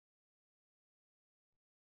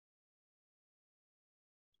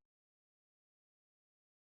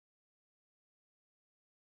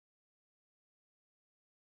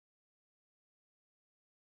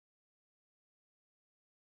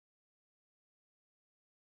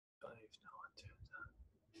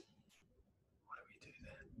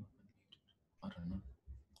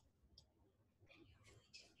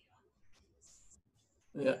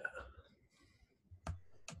Yeah.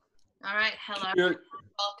 All right. Hello. Good.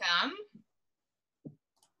 Welcome.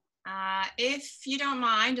 If you don't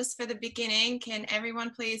mind, just for the beginning, can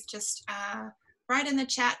everyone please just write in the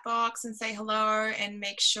chat box and say hello and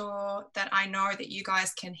make sure that I know that you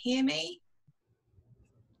guys can hear me.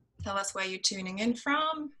 Tell us where you're tuning in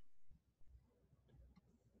from.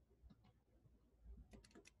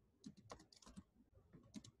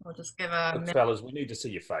 We'll just give a Look, minute. fellas, we need to see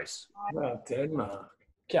your face. Oh, Denmark.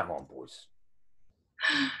 Come on, boys.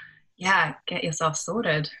 Yeah, get yourself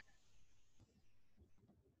sorted.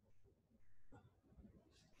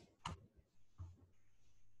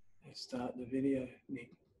 Let's start the video,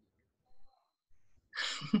 Nick.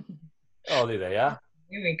 Oh, there they are.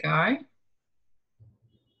 Here we go.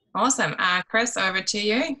 Awesome. Chris, over to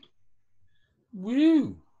you.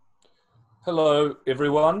 Woo! Hello,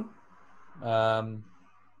 everyone.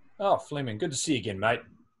 Fleming, good to see you again, mate.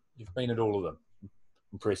 You've been at all of them.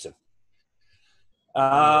 Impressive.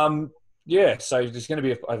 Yeah, so there's going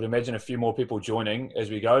to be, I'd imagine, a few more people joining as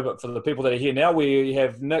we go. But for the people that are here now, we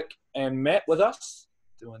have Nick and Matt with us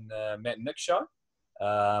doing the Matt and Nic show.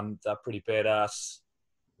 They're pretty badass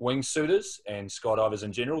wingsuiters and skydivers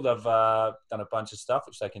in general. They've done a bunch of stuff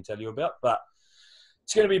which they can tell you about. But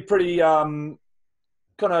it's going to be pretty kind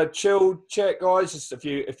of chill chat, guys. Just if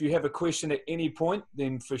you have a question at any point,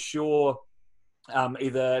 then for sure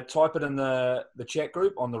either type it in the chat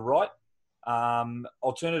group on the right.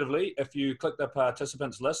 Alternatively, if you click the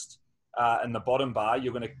participants list in the bottom bar,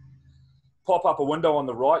 you're going to pop up a window on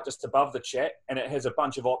the right just above the chat, and it has a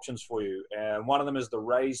bunch of options for you. One of them is the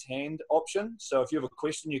raise hand option. So if you have a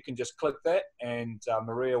question, you can just click that, and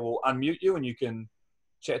Maria will unmute you, and you can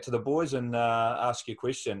chat to the boys and ask your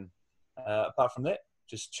question. Apart from that,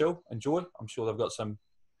 just chill, enjoy. I'm sure they've got some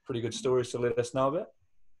pretty good stories to let us know about.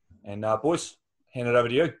 And boys, hand it over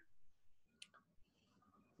to you.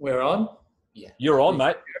 We're on? Yeah. You're on,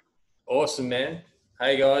 mate. Awesome, man.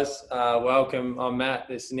 Hey, guys. Welcome. I'm Matt.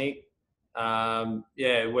 This is Nick.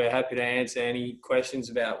 Yeah, we're happy to answer any questions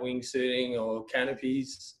about wingsuiting or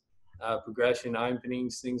canopies, progression,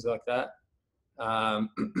 openings, things like that.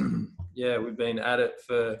 Yeah, we've been at it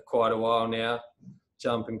for quite a while now,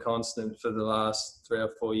 jumping constant for the last 3 or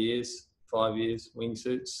 4 years, 5 years,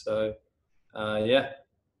 wingsuits. So, yeah.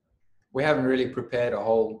 We haven't really prepared a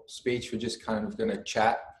whole speech. We're just kind of going to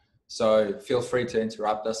chat. So feel free to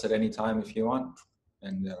interrupt us at any time if you want.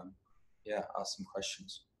 And yeah, ask some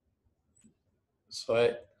questions.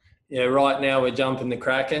 Sweet. Yeah, right now we're jumping the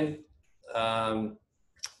Kraken.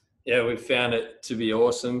 Yeah, we've found it to be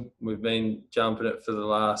awesome. We've been jumping it for the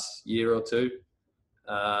last year or two.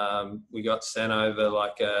 We got sent over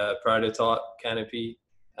like a prototype canopy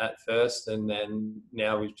at first, and then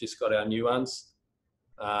now we've just got our new ones.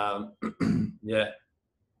 Yeah.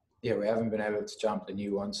 Yeah, we haven't been able to jump the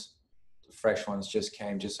new ones. The fresh ones just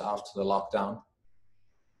came just after the lockdown.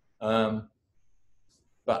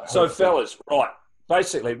 But So, fellas, right?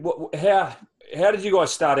 Basically, how did you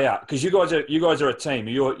guys start out? Because you guys are a team.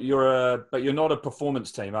 But you're not a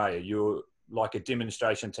performance team, are you? You're like a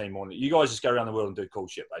demonstration team on it. You guys just go around the world and do cool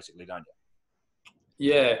shit, basically, don't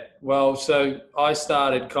you? Yeah. Well, so I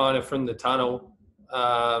started kind of from the tunnel.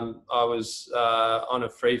 I was on a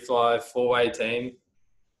free fly 4-way team.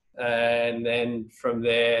 And then from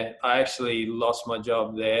there, I actually lost my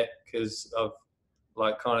job there because of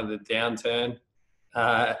like kind of the downturn.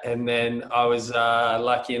 And then I was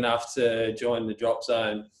lucky enough to join the drop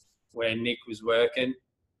zone where Nick was working.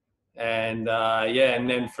 And yeah, and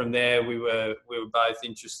then from there we were both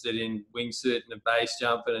interested in wingsuit and base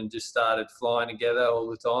jumping and just started flying together all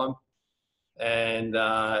the time. And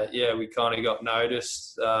yeah, we kind of got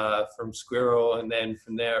noticed from Squirrel, and then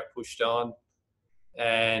from there it pushed on.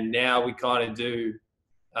 And now we kind of do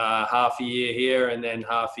half a year here and then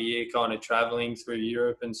half a year kind of traveling through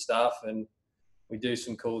Europe and stuff. And we do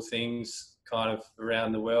some cool things kind of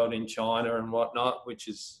around the world in China and whatnot, which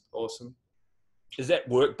is awesome. Is that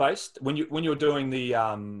work based when you're doing the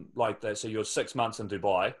so you're 6 months in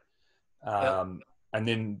Dubai, Yep. and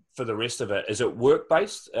then for the rest of it, is it work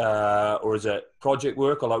based or is it project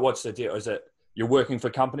work, or like what's the deal? Is it you're working for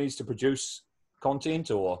companies to produce content,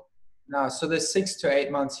 or? No, so there's 6 to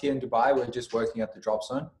 8 months here in Dubai. We're just working at the drop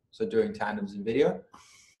zone, so doing tandems and video.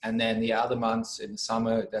 And then the other months in the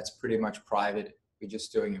summer, that's pretty much private. We're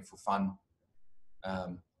just doing it for fun.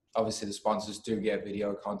 Obviously, the sponsors do get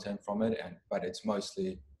video content from it, but it's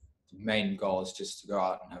mostly the main goal is just to go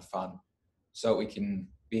out and have fun, so we can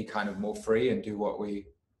be kind of more free and do what we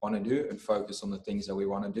want to do and focus on the things that we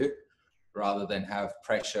want to do, rather than have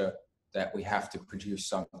pressure that we have to produce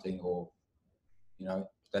something or, you know,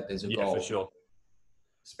 that there's a goal. Yeah, for sure.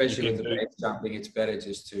 especially with the base jumping, it's better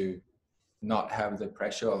just to not have the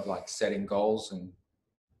pressure of like setting goals and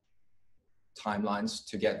timelines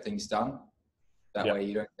to get things done. That way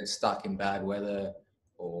you don't get stuck in bad weather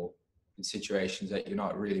or in situations that you're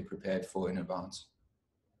not really prepared for in advance.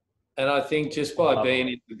 And I think just by being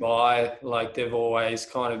in Dubai, like they've always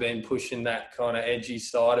kind of been pushing that kind of edgy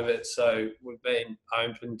side of it. So we've been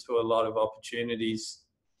open to a lot of opportunities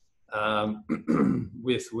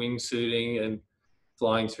with wingsuiting and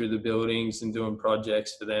flying through the buildings and doing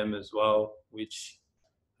projects for them as well, which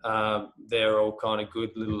they're all kind of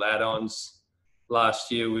good little add-ons.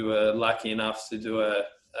 Last year we were lucky enough to do a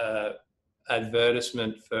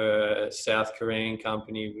advertisement for a South Korean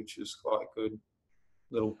company, which was quite good.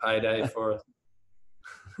 Little payday for us.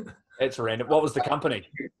 That's random. What was the company?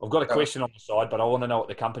 I've got a question on the side, but I want to know what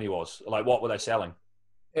the company was. Like, what were they selling?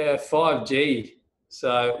 Yeah, 5G.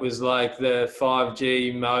 So it was like the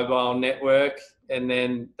 5G mobile network, and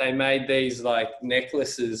then they made these like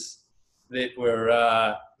necklaces that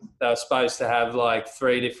were they were supposed to have like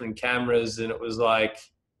 3 different cameras, and it was like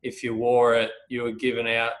if you wore it, you were given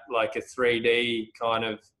out like a 3D kind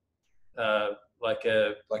of like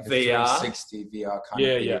a VR. 360 VR kind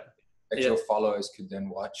of video that your followers could then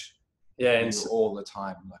watch. Yeah, and all the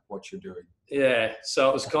time, like what you're doing. Yeah, so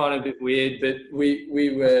it was kind of a bit weird, but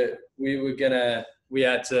we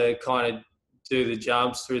had to kind of do the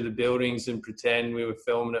jumps through the buildings and pretend we were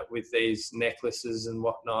filming it with these necklaces and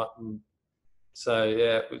whatnot. And so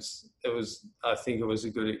yeah, it was. I think it was a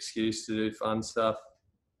good excuse to do fun stuff.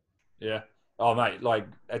 Yeah. Oh mate, like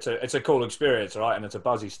it's a cool experience, right? And it's a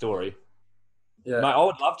buzzy story. Yeah. Mate, I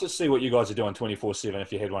would love to see what you guys are doing 24/7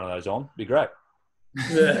 if you had one of those on. It'd be great.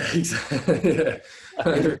 Yeah, exactly. Yeah.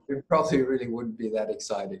 It probably really wouldn't be that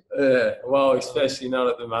exciting. Yeah, well, especially not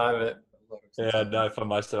at the moment. Yeah, no, for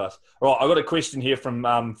most of us. Right, I got a question here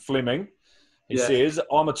from Fleming. He says,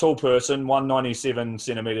 I'm a tall person, 197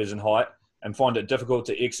 centimetres in height, and find it difficult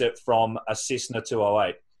to exit from a Cessna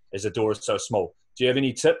 208 as the door is so small. Do you have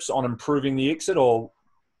any tips on improving the exit or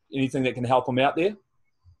anything that can help them out there?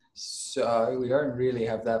 So we don't really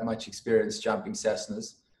have that much experience jumping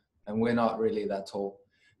Cessnas, and we're not really that tall.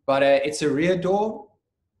 But it's a rear door,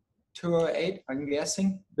 208, I'm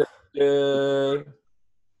guessing.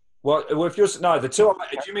 Well, if you're the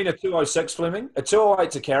 208, do you mean a 206, Fleming? A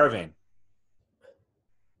 208's a caravan.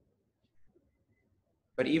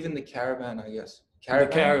 But even the caravan, I guess.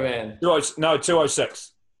 Caravan.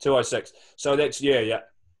 206. 206. So that's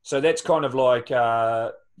So that's kind of like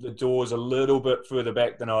the door's a little bit further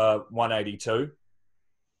back than a 182.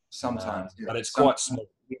 Sometimes, but it's quite small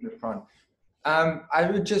in the front. I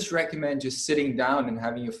would just recommend just sitting down and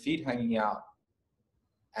having your feet hanging out,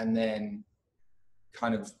 and then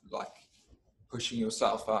kind of like pushing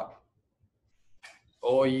yourself up.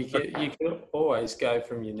 Or you can always go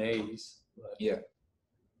from your knees. Yeah,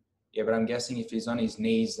 but I'm guessing if he's on his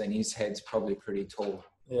knees, then his head's probably pretty tall.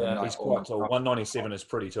 Yeah, he's quite tall. 197 is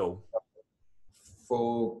pretty tall.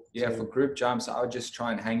 For group jumps, I would just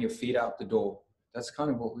try and hang your feet out the door. That's kind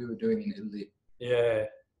of what we were doing in Italy. Yeah.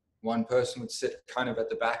 One person would sit kind of at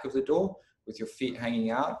the back of the door with your feet hanging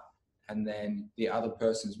out, and then the other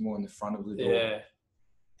person's more in the front of the door. Yeah.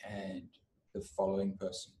 And the following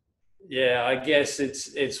person. Yeah, I guess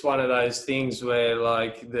it's one of those things where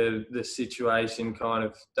like the situation kind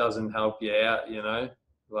of doesn't help you out, you know?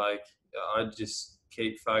 Like I just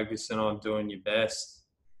keep focusing on doing your best.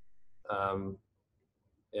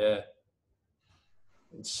 Yeah.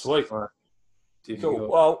 It's sweet. Difficult. Cool.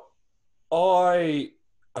 Well,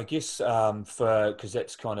 I guess because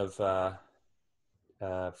that's kind of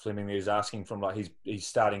Fleming is asking from like he's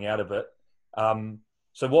starting out a bit.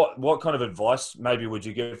 So what kind of advice maybe would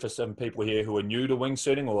you give for some people here who are new to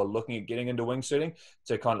wingsuiting or are looking at getting into wingsuiting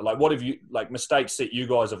to kind of like, what have you, like mistakes that you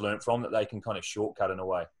guys have learned from that they can kind of shortcut in a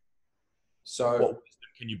way? So what wisdom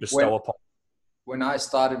can you bestow upon? When I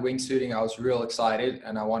started wingsuiting, I was real excited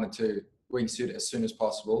and I wanted to wingsuit as soon as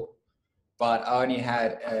possible, but I only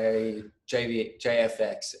had a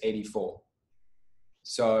JFX 84.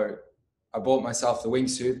 So I bought myself the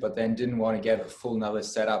wingsuit, but then didn't want to get a full another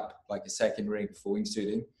setup, like a second rig for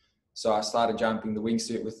wingsuiting. So I started jumping the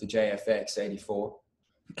wingsuit with the JFX 84.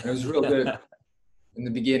 And it was real good in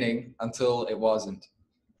the beginning until it wasn't.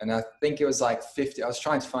 And I think it was like 50. I was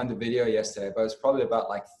trying to find the video yesterday, but it was probably about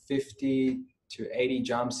like 50 to 80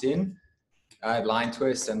 jumps in. I had line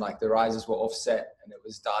twists and like the rises were offset and it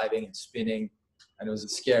was diving and spinning. And it was the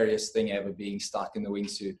scariest thing ever, being stuck in the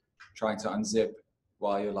wingsuit, trying to unzip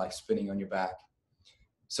while you're like spinning on your back.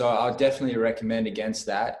 So I would definitely recommend against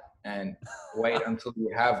that and wait until you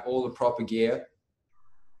have all the proper gear,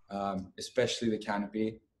 especially the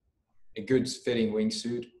canopy. a good fitting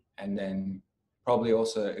wingsuit, and then probably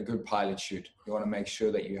also a good pilot chute. You want to make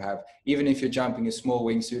sure that you have, even if you're jumping a small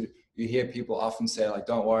wingsuit, you hear people often say like,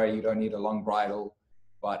 don't worry, you don't need a long bridle,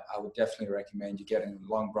 but I would definitely recommend you getting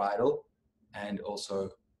a long bridle and also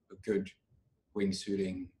a good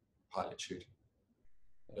wingsuiting pilot chute.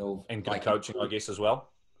 And good coaching, I guess, as well.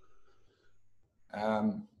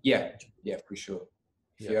 Yeah, for sure.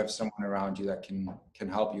 If you have someone around you that can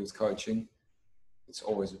help you with coaching, it's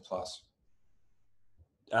always a plus.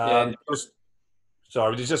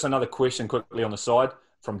 Sorry, there's just another question quickly on the side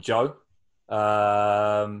from Joe.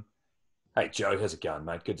 Hey, Joe, how's it going,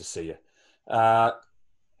 mate? Good to see you.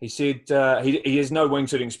 He said he has no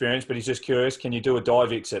wingsuiting experience, but he's just curious, can you do a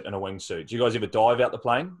dive exit in a wingsuit? Do you guys ever dive out the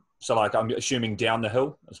plane? So, like, I'm assuming down the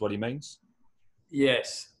hill is what he means?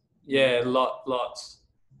 Yes. Yeah, lots.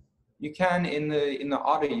 You can, in the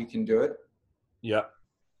Otter, you can do it. Yeah.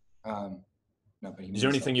 No, but is there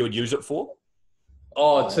anything you would use it for?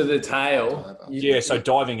 Oh, to the tail. Yeah, so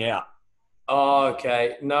diving out. Oh,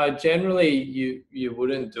 okay. No, generally you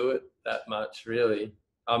wouldn't do it that much, really.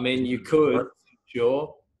 I mean, you could,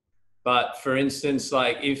 sure. But for instance,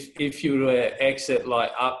 like if you were to exit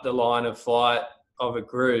like up the line of flight of a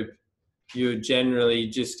group, you would generally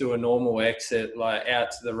just do a normal exit, like out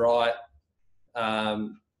to the right.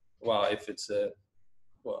 Well, if it's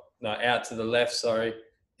out to the left, sorry,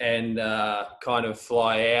 and kind of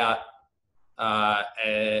fly out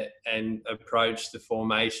and approach the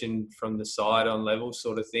formation from the side on level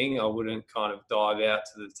sort of thing. I wouldn't kind of dive out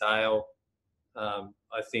to the tail.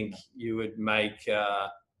 I think you would make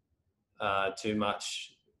too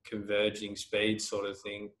much converging speed sort of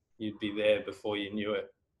thing. You'd be there before you knew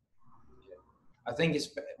it. I think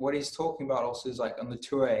what he's talking about also is like on the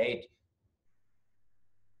 208,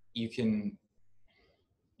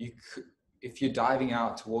 if you're diving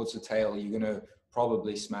out towards the tail, you're going to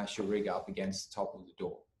probably smash your rig up against the top of the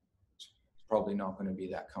door. It's probably not going to be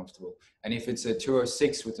that comfortable. And if it's a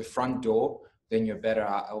 206 with the front door, then you're better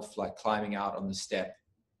off like climbing out on the step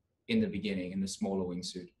in the beginning in the smaller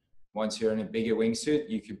wingsuit. Once you're in a bigger wingsuit,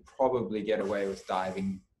 you could probably get away with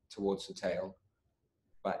diving towards the tail.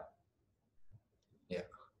 But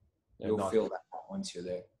you'll feel that once you're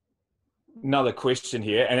there. Another question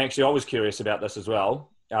here, and actually I was curious about this as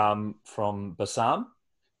well, from Bassam.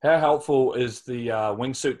 How helpful is the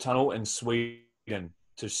wingsuit tunnel in Sweden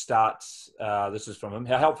to start? This is from him.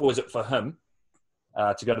 How helpful is it for him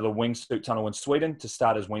to go to the wingsuit tunnel in Sweden to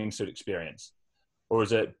start his wingsuit experience? Or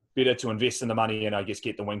is it better to invest in the money and I guess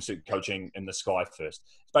get the wingsuit coaching in the sky first?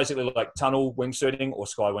 It's basically like tunnel wingsuiting or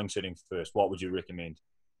sky wingsuiting first. What would you recommend?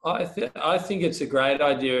 I think it's a great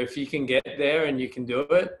idea if you can get there and you can do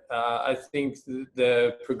it. I think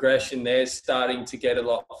the progression there is starting to get a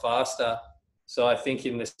lot faster. So I think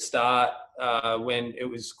in the start, when it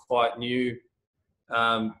was quite new,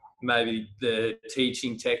 maybe the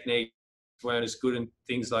teaching techniques weren't as good and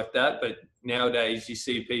things like that. But nowadays you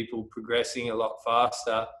see people progressing a lot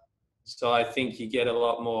faster. So I think you get a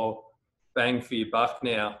lot more bang for your buck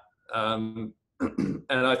now.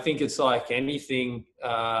 And I think it's like anything,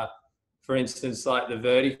 for instance, like the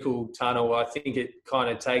vertical tunnel, I think it kind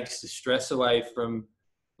of takes the stress away from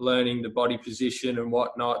learning the body position and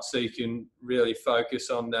whatnot, so you can really focus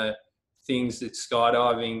on the things that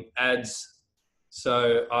skydiving adds.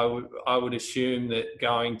 So I would assume that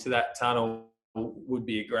going to that tunnel would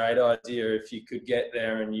be a great idea if you could get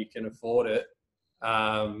there and you can afford it.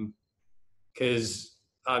 Because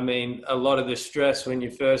I mean, a lot of the stress when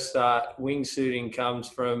you first start wingsuiting comes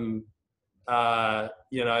from,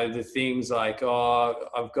 the things like, oh,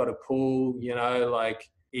 I've got a pull, like,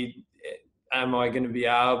 am I going to be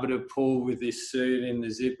able to pull with this suit in the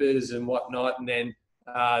zippers and whatnot? And then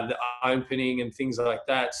the opening and things like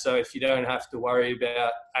that. So if you don't have to worry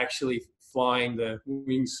about actually flying the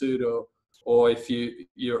wingsuit or if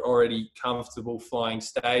you're already comfortable flying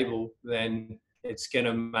stable, then it's going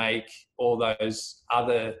to make all those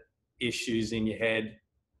other issues in your head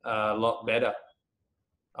a lot better,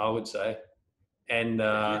 I would say. And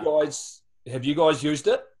have you guys used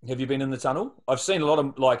it? Have you been in the tunnel? I've seen a lot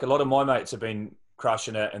of my mates have been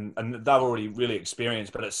crushing it and they've already really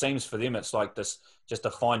experienced, but it seems for them it's like this, just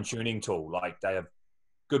a fine tuning tool. Like they have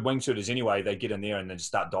good wingsuiters anyway, they get in there and then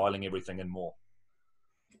start dialing everything in more.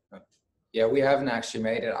 Yeah, we haven't actually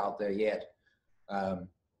made it out there yet.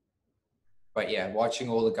 But yeah, watching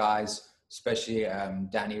all the guys, especially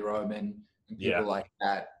Danny Roman and people like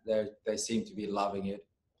that, they seem to be loving it.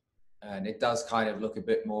 And it does kind of look a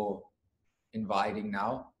bit more inviting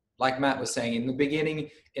now. Like Matt was saying, in the beginning,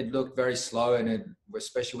 it looked very slow, and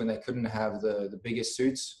especially when they couldn't have the biggest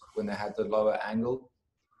suits, when they had the lower angle.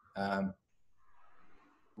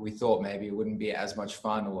 we thought maybe it wouldn't be as much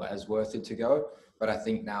fun or as worth it to go. But I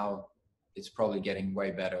think now it's probably getting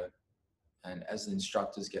way better. And as the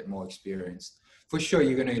instructors get more experienced, for sure,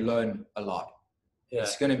 you're going to learn a lot. Yeah.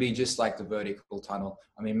 It's going to be just like the vertical tunnel.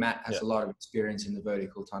 I mean, Matt has a lot of experience in the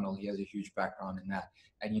vertical tunnel. He has a huge background in that.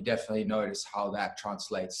 And you definitely notice how that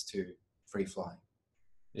translates to free flying.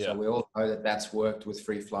 Yeah. So we all know that that's worked with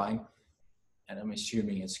free flying. And I'm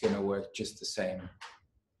assuming it's going to work just the same.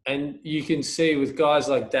 And you can see with guys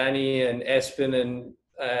like Danny and Espen and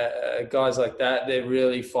guys like that, they're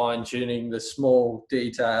really fine-tuning the small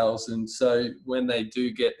details. And so when they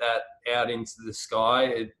do get that out into the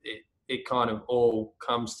sky, it kind of all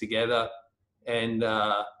comes together. And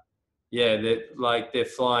they're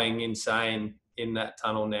flying insane in that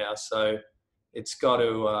tunnel now. So it's got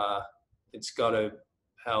to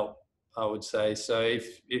help, I would say. So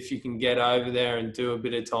if you can get over there and do a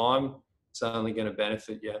bit of time, it's only going to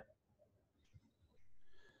benefit you.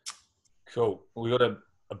 Cool. We got a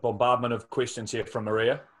bombardment of questions here from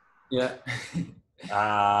Maria. Yeah.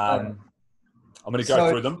 I'm going to go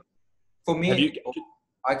through them. For me,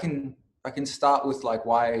 I can start with like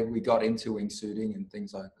why we got into wingsuiting and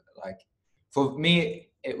things like that. Like for me,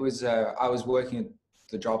 it was I was working at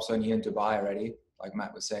the drop zone here in Dubai already, like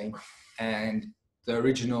Matt was saying, and the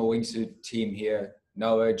original wingsuit team here,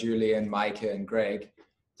 Noah, Julian, Micah, and Greg,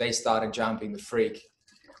 they started jumping the Freak.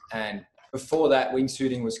 And before that,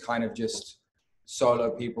 wingsuiting was kind of just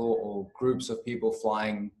solo people or groups of people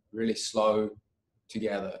flying really slow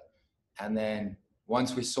together. And then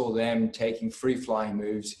once we saw them taking free flying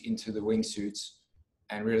moves into the wingsuits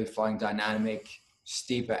and really flying dynamic,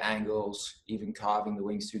 steeper angles, even carving the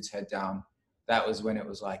wingsuit's head down, that was when it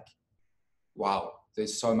was like, wow,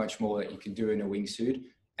 there's so much more that you can do in a wingsuit.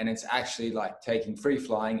 And it's actually like taking free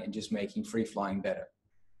flying and just making free flying better,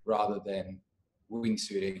 rather than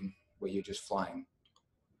wingsuiting where you're just flying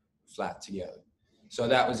flat together. So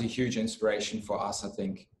that was a huge inspiration for us, I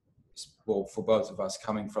think, well, for both of us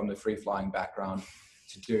coming from the free flying background,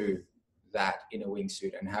 to do that in a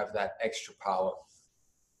wingsuit and have that extra power.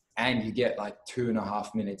 And you get like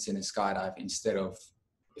 2.5 minutes in a skydive instead of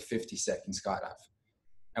a 50-second skydive.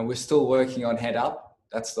 And we're still working on head up.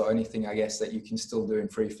 That's the only thing, I guess, that you can still do in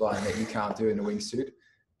free flying that you can't do in a wingsuit.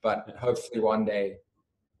 But hopefully one day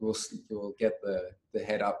we'll get the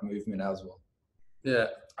head up movement as well. Yeah.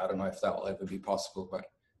 I don't know if that will ever be possible, but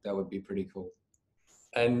that would be pretty cool.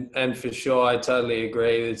 And for sure, I totally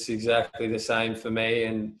agree. It's exactly the same for me.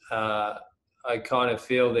 And I kind of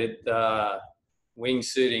feel that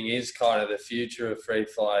wingsuiting is kind of the future of free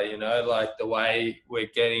fly, you know, like the way we're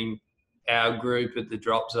getting our group at the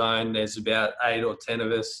drop zone. There's about 8 or 10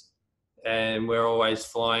 of us, and we're always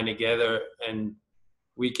flying together, and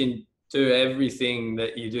we can do everything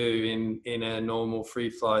that you do in a normal free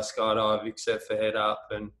fly skydive except for head up.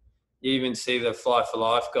 And you even see the Fly for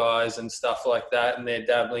Life guys and stuff like that, and they're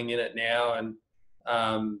dabbling in it now. And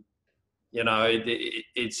you know,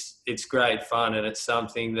 it's great fun, and it's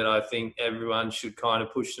something that I think everyone should kind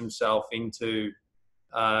of push themselves into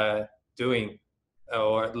doing,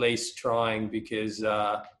 or at least trying, because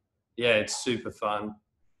it's super fun.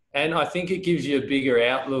 And I think it gives you a bigger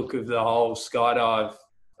outlook of the whole skydive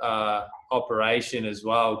operation as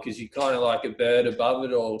well, because you're kind of like a bird above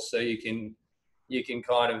it all, so you can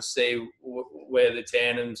kind of see where the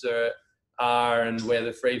tandems are and where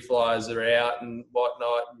the free flyers are out and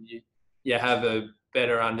whatnot. And you have a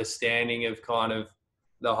better understanding of kind of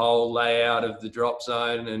the whole layout of the drop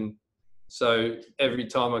zone. And so every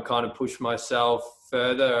time I kind of push myself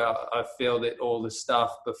further, I feel that all the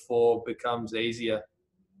stuff before becomes easier,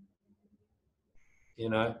 you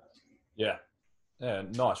know? Yeah. Yeah,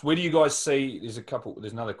 nice. Where do you guys see, there's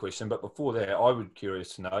another question, but before that, I would be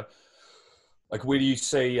curious to know, like, where do you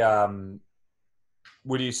see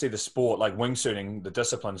the sport, like wingsuiting, the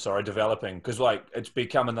discipline, developing? Because like it's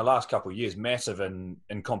become in the last couple of years massive in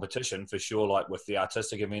competition for sure, like with the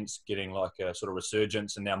artistic events getting like a sort of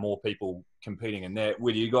resurgence and now more people competing in that.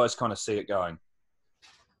 Where do you guys kind of see it going?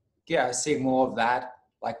 Yeah, I see more of that.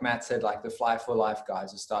 Like Matt said, like the Fly for Life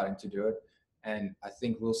guys are starting to do it. And I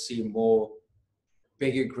think we'll see more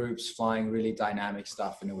bigger groups flying really dynamic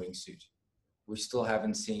stuff in a wingsuit. We still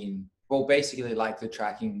haven't seen, well, basically like the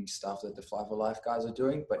tracking stuff that the Fly for Life guys are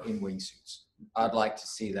doing, but in wingsuits. I'd like to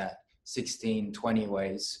see that 16, 20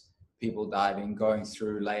 ways, people diving, going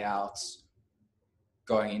through layouts,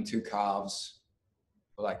 going into carves,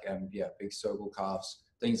 like, big circle carves,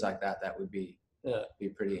 things like that. That would be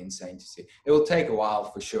pretty insane to see. It will take a while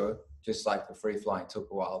for sure, just like the free flying took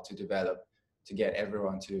a while to develop, to get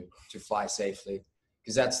everyone to fly safely.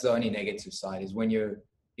 Because that's the only negative side, is when you're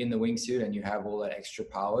in the wingsuit and you have all that extra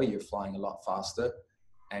power, you're flying a lot faster.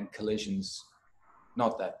 and collisions.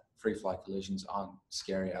 Not that free fly collisions aren't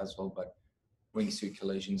scary as well, but wingsuit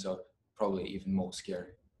collisions are probably even more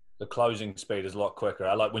scary. The closing speed is a lot quicker.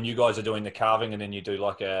 I like when you guys are doing the carving and then you do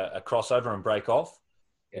like a crossover and break off.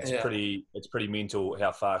 It's pretty mental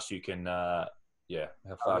how fast you can, how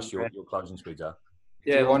fast your closing speeds are.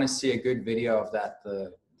 If you want to see a good video of that,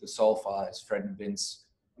 the Soulfires, Fred and Vince,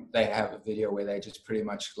 they have a video where they just pretty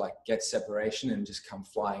much like get separation and just come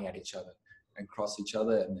flying at each other and cross each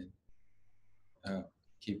other and then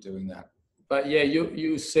keep doing that. But yeah,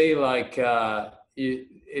 you see like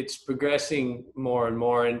it's progressing more and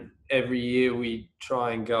more, and every year we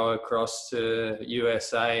try and go across to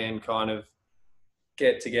USA and kind of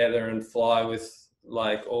get together and fly with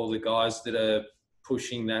like all the guys that are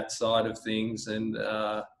pushing that side of things, and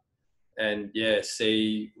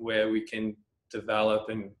see where we can develop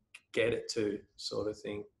and get it to, sort of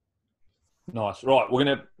thing. Nice. Right,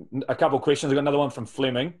 a couple of questions. I've got another one from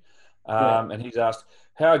Fleming, and he's asked,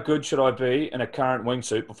 how good should I be in a current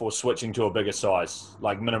wingsuit before switching to a bigger size,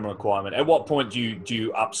 like minimum requirement? At what point do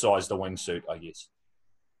you upsize the wingsuit, I guess?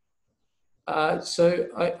 So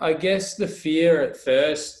I guess the fear at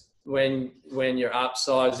first when you're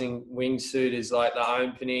upsizing wingsuit is like the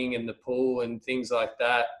opening and the pull and things like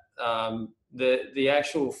that. The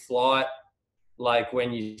actual flight, like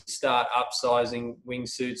when you start upsizing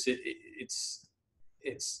wingsuits, it's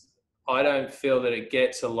I don't feel that it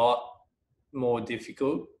gets a lot more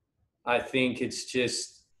difficult. I think it's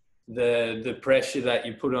just the pressure that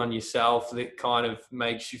you put on yourself that kind of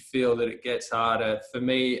makes you feel that it gets harder. For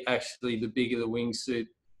me, actually, the bigger the wingsuit,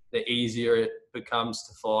 the easier it becomes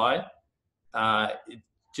to fly. It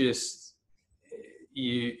just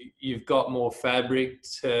you've got more fabric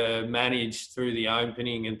to manage through the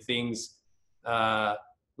opening and things,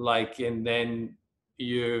 and then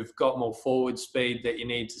you've got more forward speed that you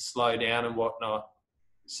need to slow down and whatnot.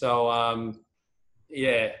 So, I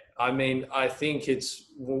mean, I think it's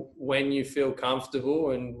when you feel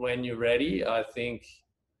comfortable and when you're ready, I think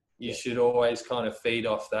you should always kind of feed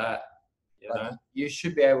off that. You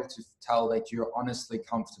should be able to tell that you're honestly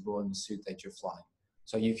comfortable in the suit that you're flying.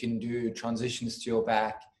 So you can do transitions to your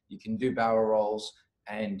back, you can do barrel rolls,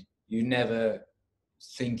 and you're never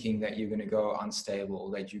thinking that you're going to go unstable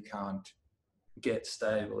or that you can't get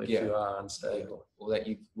stable if you are unstable. Or that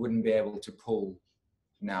you wouldn't be able to pull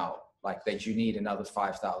now, like that you need another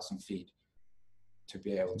 5,000 feet to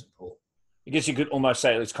be able to pull. I guess you could almost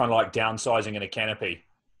say it's kind of like downsizing in a canopy.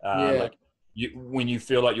 Like when you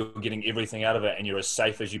feel like you're getting everything out of it and you're as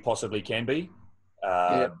safe as you possibly can be,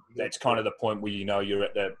 that's kind of the point where you know you're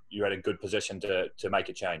at a good position to make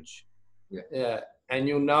a change. Yeah, and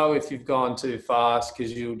you'll know if you've gone too fast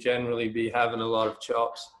because you'll generally be having a lot of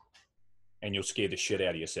chops. And you'll scare the shit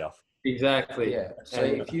out of yourself. Exactly. Yeah. So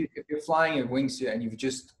if you're flying a wingsuit and you've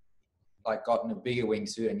just like gotten a bigger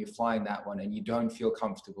wingsuit and you're flying that one and you don't feel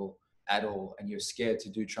comfortable at all and you're scared to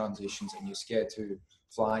do transitions and you're scared to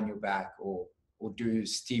fly on your back or do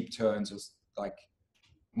steep turns or like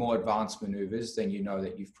more advanced maneuvers, then you know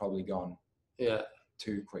that you've probably gone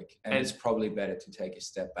too quick and it's probably better to take a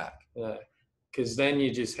step back. Yeah. Because then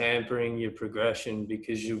you're just hampering your progression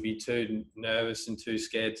because you'll be too nervous and too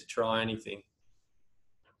scared to try anything.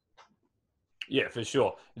 Yeah, for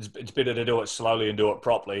sure. It's better to do it slowly and do it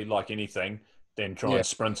properly, like anything, than try and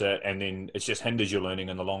sprint it, and then it just hinders your learning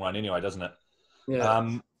in the long run anyway, doesn't it? Yeah.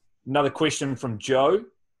 Another question from Joe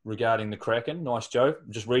regarding the Kraken. Nice, Joe.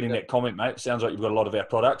 Just reading that comment, mate. Sounds like you've got a lot of our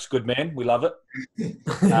products. Good man. We love it.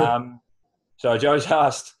 So Joe's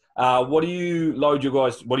asked, what do you load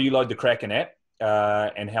the Kraken at?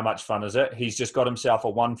 And how much fun is it? He's just got himself a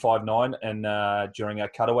 159 during our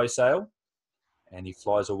cutaway sale, and he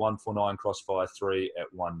flies a 149 Crossfire 3 at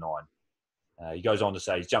 1.9. He goes on to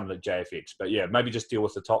say he's jumping at JFX, but yeah, maybe just deal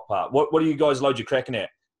with the top part. What do you guys load your Kraken at,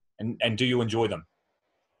 and do you enjoy them?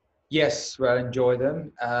 Yes, I enjoy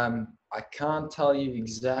them. I can't tell you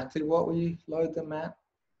exactly what we load them at.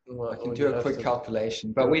 I can do a quick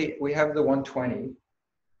calculation, but we have the 120.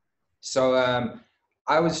 So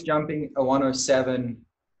I was jumping a 107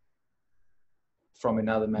 from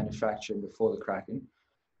another manufacturer before the Kraken.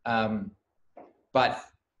 But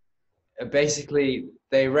basically,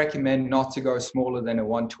 they recommend not to go smaller than a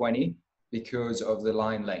 120 because of the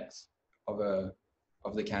line length of the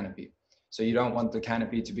canopy. So you don't want the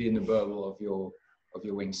canopy to be in the burble of your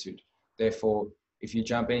wingsuit. Therefore, if you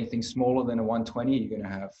jump anything smaller than a 120, you're going to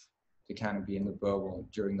have the canopy in the burble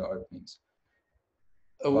during the openings.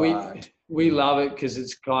 We love it because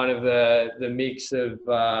it's kind of the mix of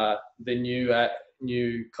the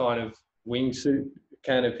new kind of wingsuit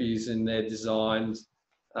canopies, and they're designed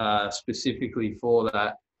specifically for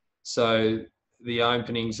that. So the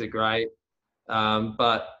openings are great.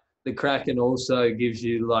 But the Kraken also gives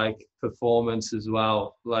you like performance as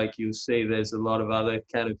well. Like you'll see there's a lot of other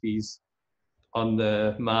canopies on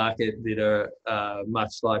the market that are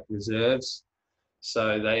much like reserves.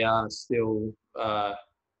 So they are still,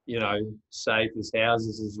 safe as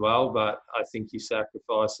houses as well. But I think you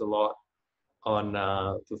sacrifice a lot on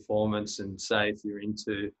performance, and say if you're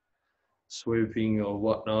into swooping or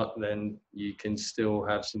whatnot, then you can still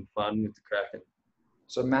have some fun with the Kraken.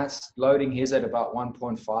 So Matt's loading his at about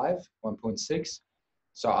 1.5, 1.6.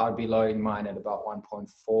 So I'd be loading mine at about 1.4,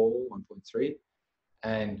 1.3.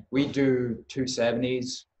 And we do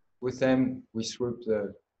 270s with them. We swoop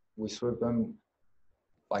them.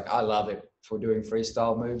 Like, I love it for doing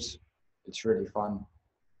freestyle moves. It's really fun.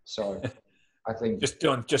 So I think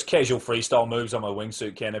just casual freestyle moves on my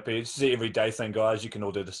wingsuit canopy. It's the everyday thing, guys. You can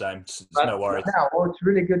all do the same. It's no worries. Yeah, well, it's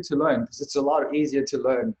really good to learn because it's a lot easier to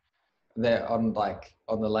learn there on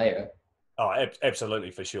the layer. Oh,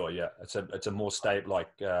 absolutely, for sure. Yeah, it's a more stable,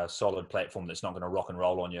 solid platform that's not going to rock and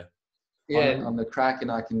roll on you. Yeah, On the Kraken,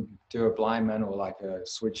 I can do a blind man or like a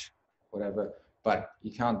switch, whatever. But I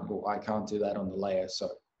can't do that on the layer. So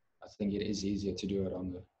I think it is easier to do it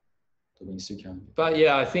on the wingsuit canopy. but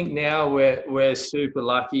yeah, I think now we're super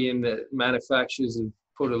lucky in that manufacturers have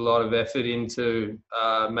put a lot of effort into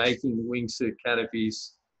making the wingsuit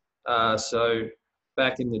canopies. So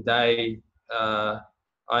back in the day,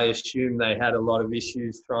 I assume they had a lot of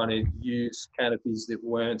issues trying to use canopies that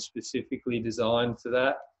weren't specifically designed for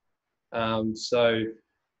that. So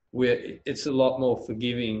it's a lot more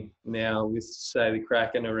forgiving now with, say, the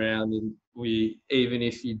Kraken around, and even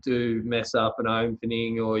if you do mess up an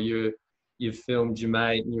opening or you've filmed your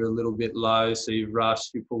mate and you're a little bit low, so you've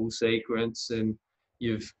rushed your pull sequence and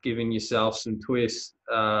you've given yourself some twist,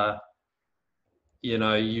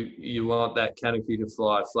 you want that canopy to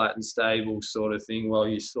fly flat and stable sort of thing while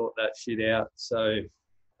you sort that shit out. So,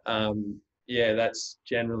 that's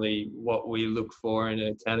generally what we look for in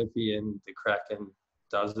a canopy, and the Kraken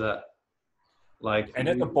does that. And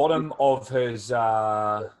at the bottom of his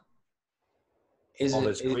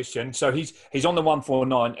question, so he's on the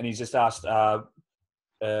 149, and he's just asked, would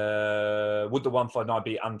the 159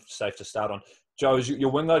 be unsafe to start on? Joe,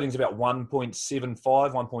 your wing loading is about 1.75,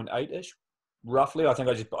 1.8-ish, roughly. I think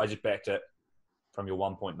I just backed it from your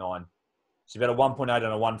 1.9. So about a 1.8 and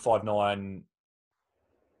a 159.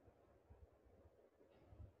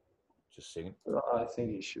 Just a second. I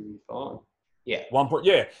think it should be fine. Yeah.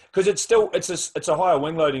 Because it's a higher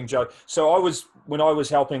wing loading, Joe. So when I was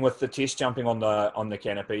helping with the test jumping on the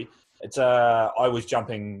canopy, I was on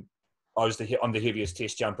the heaviest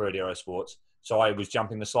test jumper at Aerosports. So I was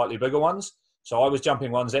jumping the slightly bigger ones. So I was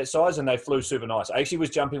jumping ones that size, and they flew super nice. I actually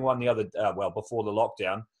was jumping one before the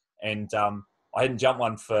lockdown, and I hadn't jumped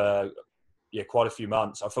one for quite a few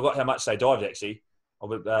months. I forgot how much they dived actually.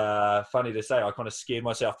 Funny to say, I kind of scared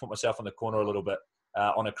myself, put myself in the corner a little bit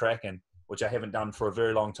on a Kraken, which I haven't done for a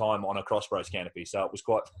very long time on a Crossbros canopy. So it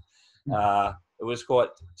was quite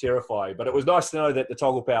terrifying. But it was nice to know that the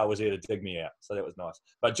toggle power was there to dig me out. So that was nice.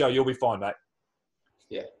 But Joe, you'll be fine, mate.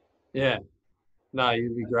 Yeah. Yeah. No,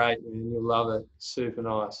 you'll be great, man. You'll love it. Super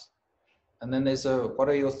nice. And then what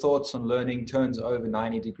are your thoughts on learning turns over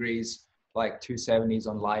 90 degrees, like 270s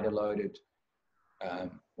on lighter loaded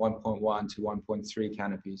 1.1 to 1.3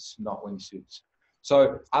 canopies, not wingsuits?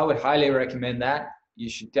 So I would highly recommend that. You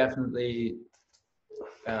should definitely,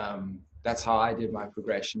 that's how I did my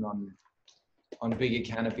progression on bigger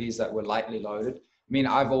canopies that were lightly loaded. I mean,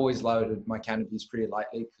 I've always loaded my canopies pretty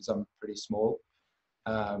lightly because I'm pretty small.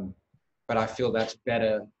 But I feel that's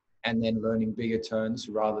better, and then learning bigger turns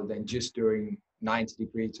rather than just doing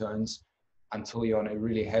 90-degree turns until you're on a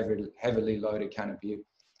really heavily loaded canopy,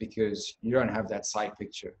 because you don't have that sight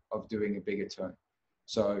picture of doing a bigger turn.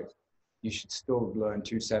 So you should still learn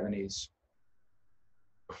 270s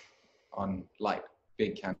on lightly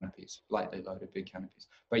loaded big canopies.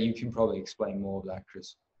 But you can probably explain more of that,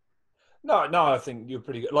 Chris. No, I think you're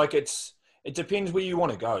pretty good. Like it depends where you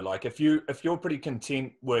want to go. Like if you're pretty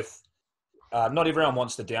content with, not everyone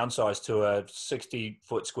wants to downsize to a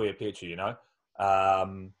 60-foot square picture, you know.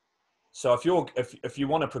 So if you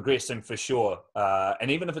want to progress, then for sure,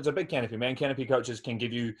 and even if it's a big canopy, canopy coaches can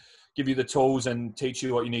give you the tools and teach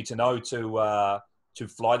you what you need to know to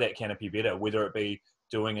fly that canopy better, whether it be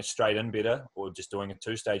doing a straight in better, or just doing a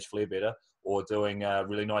 2-stage flare better, or doing a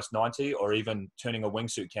really nice 90, or even turning a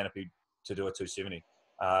wingsuit canopy to do a 270.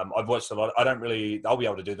 I've watched a lot. They'll be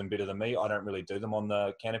able to do them better than me. I don't really do them on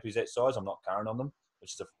the canopies that size. I'm not current on them,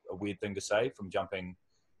 which is a weird thing to say from jumping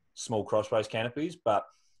small crossbase canopies. But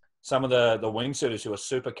some of the wingsuiters who are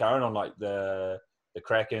super current on like the the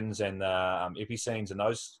Krakens and the Epicines and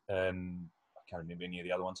those. And I can't remember any of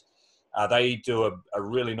the other ones. They do a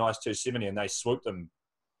really nice 270 and they swoop them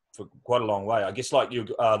for quite a long way. I guess like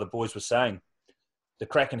the boys were saying, the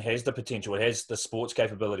Kraken has the potential. It has the sports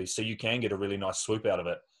capabilities, so you can get a really nice swoop out of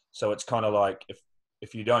it. So it's kind of like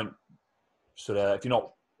if you don't if you're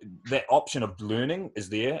not, that option of learning is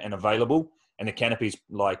there and available, and the canopy's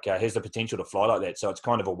like has the potential to fly like that. So it's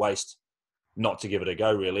kind of a waste not to give it a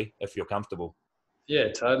go, really, if you're comfortable.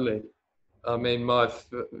 Yeah, totally. I mean,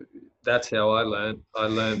 that's how I learned. I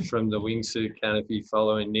learned from the wingsuit canopy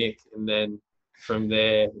following Nic, and then from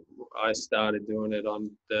there I started doing it on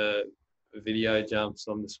the video jumps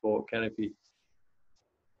on the sport canopy.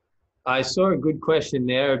 I saw a good question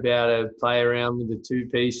there about play around with the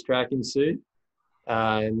two-piece tracking suit.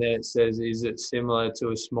 And then it says, is it similar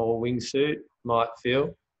to a small wingsuit? Might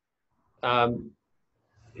feel. Yeah,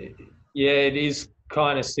 it is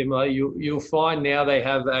kind of similar. You'll find now they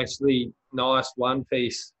have actually nice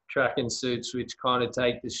one-piece tracking suits, which kind of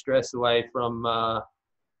take the stress away from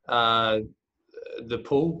the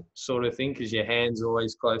pull sort of thing, because your hand's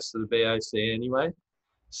always close to the BOC anyway.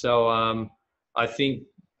 So I think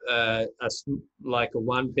like a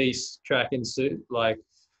one-piece tracking suit, like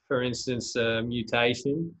for instance,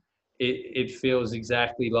 Mutation, it feels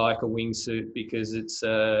exactly like a wingsuit because it's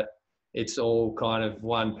all kind of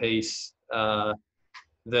one piece.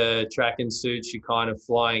 The tracking suits, you're kind of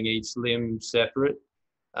flying each limb separate,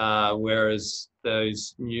 whereas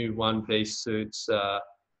those new one-piece suits,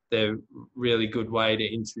 they're really good way to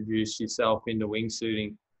introduce yourself into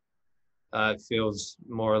wingsuiting. It feels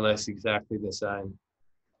more or less exactly the same,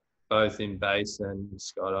 both in base and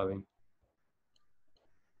skydiving.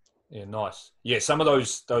 Yeah, nice. Yeah, some of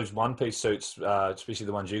those one-piece suits, especially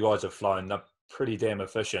the ones you guys have flown, they're pretty damn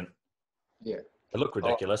efficient. Yeah. They look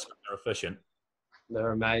ridiculous, but they're efficient.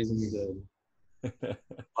 They're amazing, dude.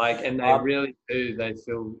 And they really do. They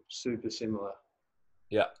feel super similar.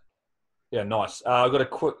 Yeah. Yeah, nice. I've got a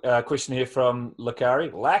quick question here from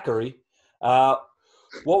Lacari.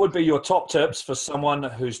 What would be your top tips for someone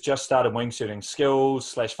who's just started wingsuiting?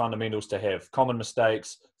 Skills / fundamentals to have, common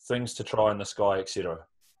mistakes, things to try in the sky, etc.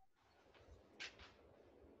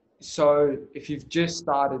 So if you've just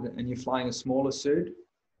started and you're flying a smaller suit,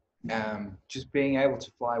 just being able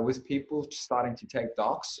to fly with people, starting to take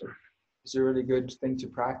docks is a really good thing to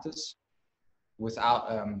practice without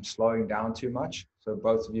slowing down too much. So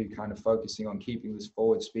both of you kind of focusing on keeping this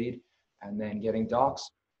forward speed and then getting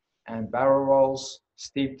docks and barrel rolls,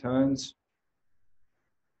 steep turns,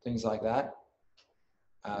 things like that.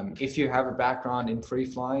 If you have a background in free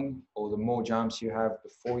flying, or the more jumps you have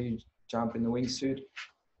before you jump in the wingsuit,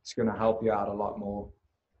 it's going to help you out a lot more,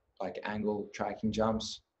 like angle tracking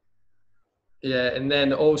jumps. Yeah, and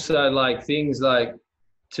then also like things like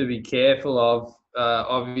to be careful of,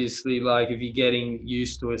 obviously, like if you're getting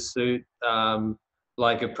used to a suit,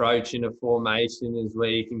 like approaching a formation is where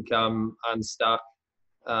you can come unstuck.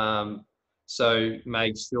 So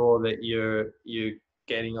make sure that you're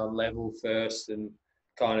getting on level first and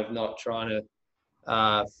kind of not trying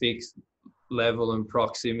to fix level and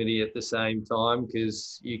proximity at the same time,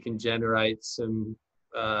 because you can generate some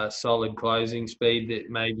solid closing speed that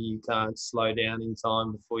maybe you can't slow down in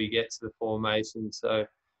time before you get to the formation. So,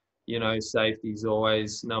 safety is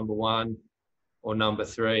always number one or number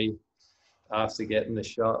three after getting the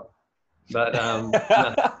shot. But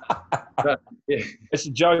yeah. It's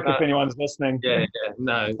a joke if anyone's listening.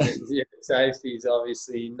 Safety is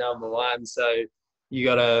obviously number one. So you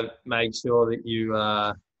got to make sure that you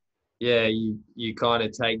kind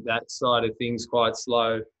of take that side of things quite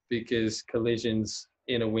slow, because collisions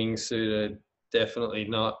in a wingsuit are definitely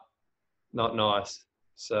not nice.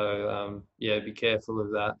 So be careful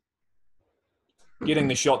of that. Getting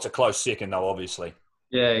the shot's a close second, though, obviously.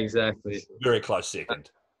 Yeah, exactly. Very close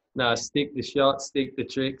second. No, stick the shot, stick the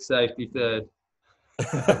trick, safety third.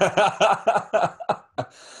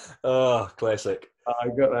 Oh, classic. I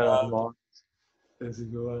got that on mine. That's a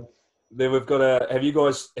good one. Then we've got have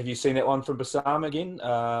you seen that one from Bassam again?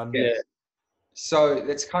 Yeah. So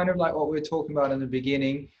it's kind of like what we were talking about in the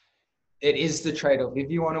beginning. It is the trade-off.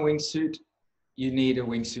 If you want a wingsuit, you need a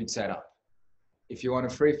wingsuit setup. If you want a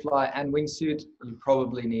free fly and wingsuit, you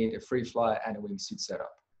probably need a free fly and a wingsuit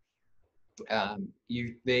setup. There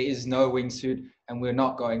is no wingsuit, and we're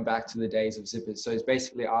not going back to the days of zippers. So it's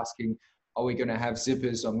basically asking, are we going to have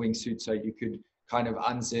zippers on wingsuit so you could kind of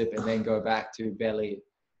unzip and then go back to belly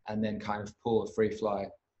and then kind of pull a free fly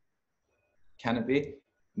canopy?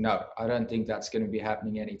 No, I don't think that's going to be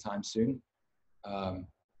happening anytime soon.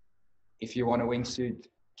 If you want a wingsuit,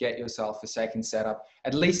 get yourself a second setup,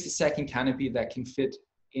 at least a second canopy that can fit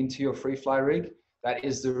into your free fly rig. that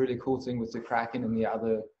is the really cool thing with the Kraken and the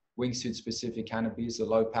other wingsuit specific canopies, the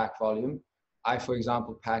low pack volume. I, for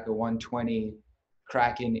example, pack a 120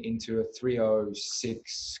 Kraken into a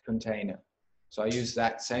 306 container. So I use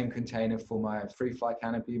that same container for my free fly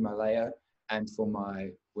canopy, my layer, and for my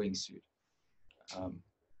wingsuit.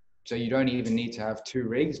 So you don't even need to have 2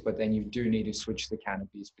 rigs, but then you do need to switch the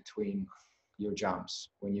canopies between your jumps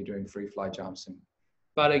when you're doing free fly jumps and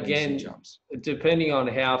but again, jumps. Depending on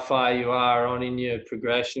how far you are on in your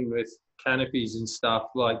progression with canopies and stuff,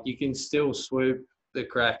 like you can still swoop the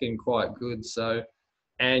Kraken quite good. So,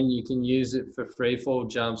 and you can use it for free fall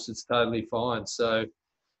jumps. It's totally fine. So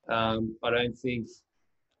I don't think,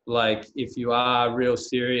 like, if you are real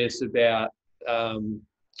serious about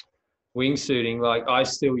wingsuiting, like I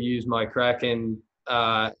still use my Kraken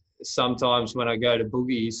sometimes when I go to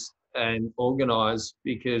boogies and organize,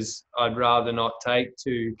 because I'd rather not take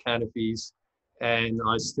 2 canopies and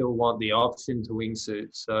I still want the option to wingsuit.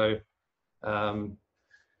 So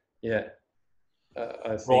yeah,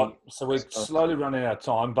 I think. Right, so we're slowly running out of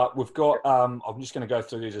time, but we've got, I'm just going to go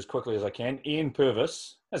through these as quickly as I can. Ian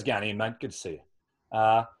Purvis, how's it going, Ian, mate? Good to see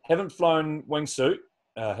you. Haven't flown wingsuit.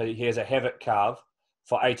 He has a Havoc carve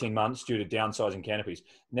for 18 months due to downsizing canopies.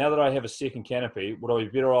 Now that I have a second canopy, would I be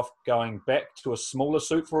better off going back to a smaller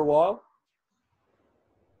suit for a while?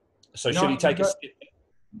 So should he take a step?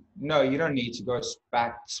 No, you don't need to go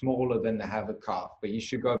back smaller than the Havoc carve, but you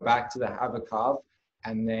should go back to the Havoc carve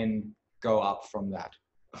and then go up from that.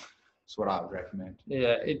 That's what I would recommend.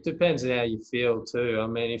 Yeah, it depends on how you feel too. I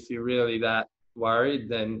mean, if you're really that worried,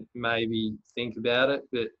 then maybe think about it.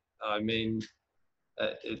 But I mean,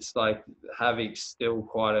 it's like Havoc's still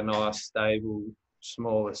quite a nice, stable,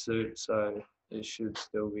 smaller suit, so it should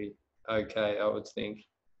still be okay, I would think.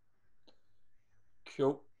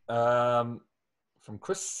 Cool. From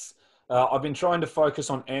Chris, I've been trying to focus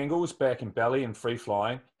on angles, back and belly, and free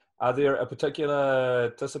flying. Are there a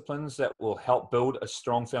particular disciplines that will help build a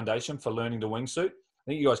strong foundation for learning the wingsuit? I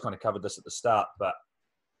think you guys kind of covered this at the start, but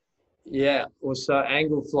yeah, well, so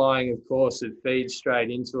angle flying, of course, it feeds straight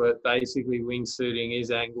into it. Basically, wingsuiting is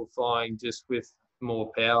angle flying, just with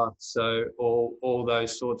more power. So all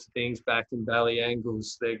those sorts of things, back and belly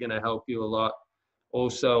angles, they're going to help you a lot.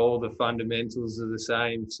 Also, all the fundamentals are the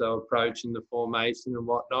same. So approaching the formation and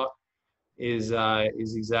whatnot is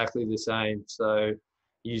exactly the same. So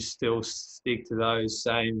you still stick to those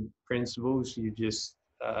same principles. You just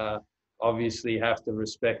obviously have to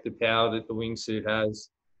respect the power that the wingsuit has.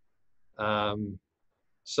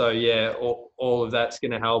 So yeah, all of that's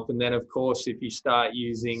going to help. And then of course, if you start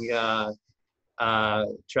using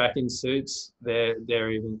tracking suits,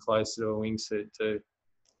 they're even closer to a wingsuit too.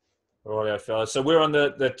 Righto, fellas. So we're on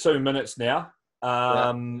the 2 minutes now.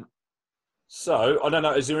 So I don't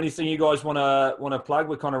know. Is there anything you guys want to plug?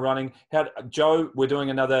 We're kind of running. Joe, we're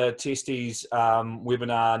doing another Testies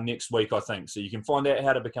webinar next week, I think. So you can find out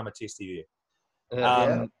how to become a Testie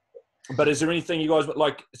there. But is there anything you guys would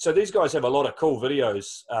like? So these guys have a lot of cool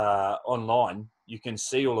videos online. You can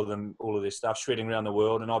see all of their stuff shredding around the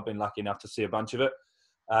world, and I've been lucky enough to see a bunch of it.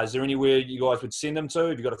 Is there anywhere you guys would send them to?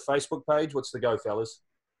 Have you got a Facebook page? What's the go, fellas?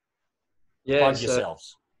 Yeah, plug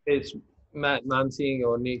yourselves. It's Matt Munting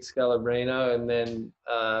or Nic Scalabrino, and then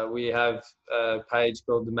we have a page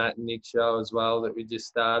called the Matt and Nic Show as well that we just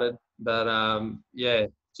started. But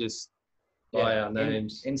just by our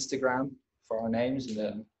names. Instagram for our names, and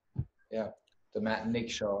then the Matt and Nic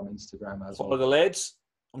Show on Instagram as well. Follow the lads.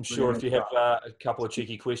 I'm sure if you have a couple of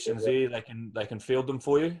cheeky questions there, they can field them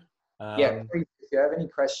for you. If you have any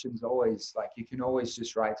questions, you can always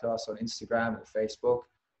just write to us on Instagram or Facebook.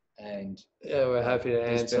 And we're happy to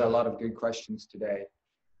answer. There's been a lot of good questions today,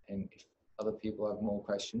 and if other people have more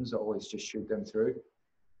questions, always just shoot them through.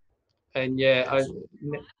 And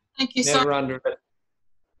thank you so much.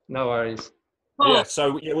 No worries. Cool. Yeah,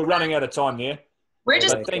 so we're running out of time there. We're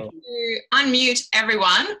just going to unmute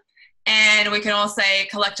everyone, and we can all say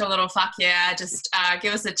collect a little fuck yeah. Just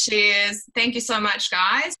give us a cheers. Thank you so much,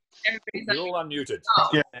 guys. We're all unmuted. Oh.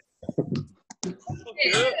 Yeah.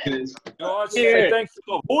 Guys, thanks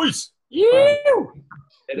a lot, boys.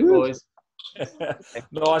 Boys.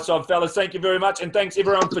 Nice one, fellas. Thank you very much, and thanks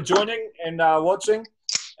everyone for joining and watching.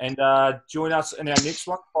 And join us in our next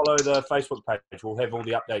one. Follow the Facebook page. We'll have all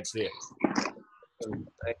the updates there.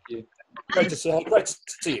 Thank you. Great to see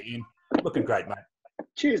you, Ian. Looking great, mate.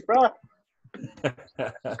 Cheers, bro.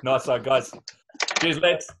 Nice one, guys. Cheers,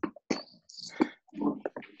 lads.